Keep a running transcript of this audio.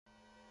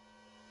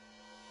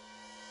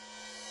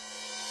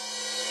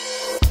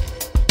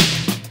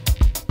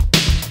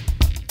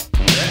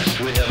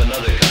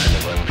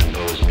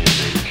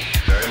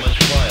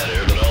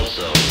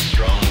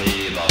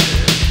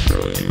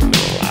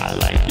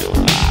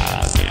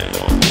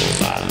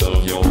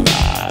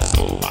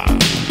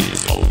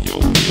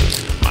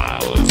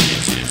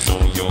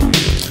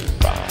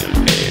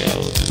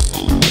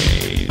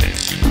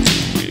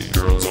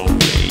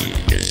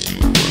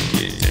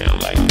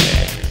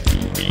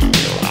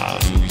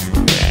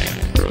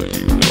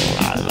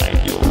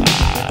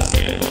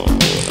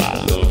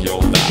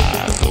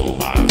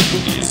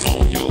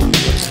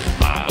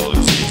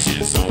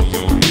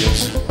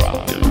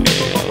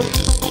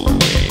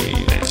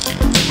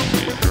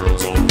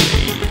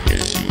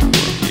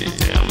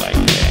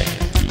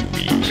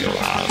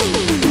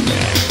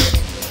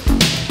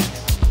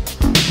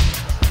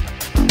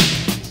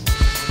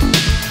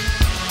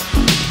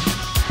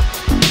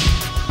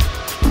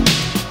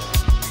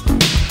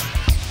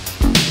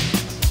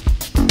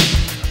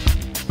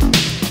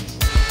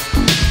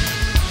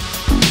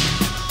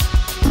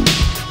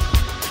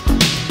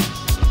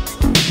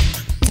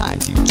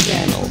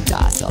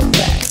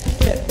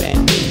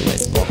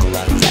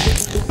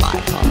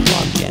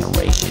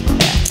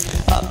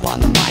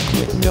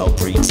with no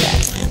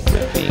pretext,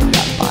 ripping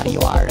up audio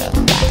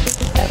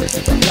artifacts. Ever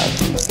since I dug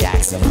through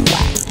stacks of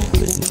wax,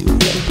 listen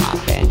to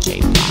hip-hop and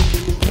J-pop,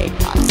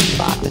 K-pop,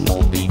 C-pop, and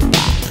old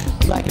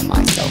bebop, liking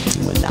myself to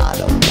an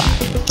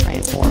Autobot,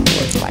 transform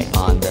words right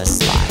on the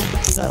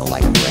spot, settle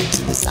like a brick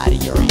to the side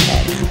of your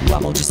head,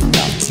 rumble just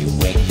enough to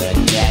wake the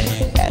dead,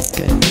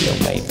 Escadrille,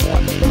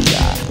 waveform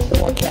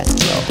ninja,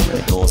 orchestral,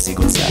 critical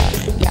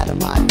sequencer, gather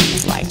my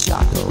beats like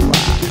chakra,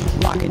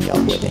 rockin' yo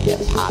with a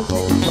hip-hop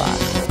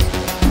rock.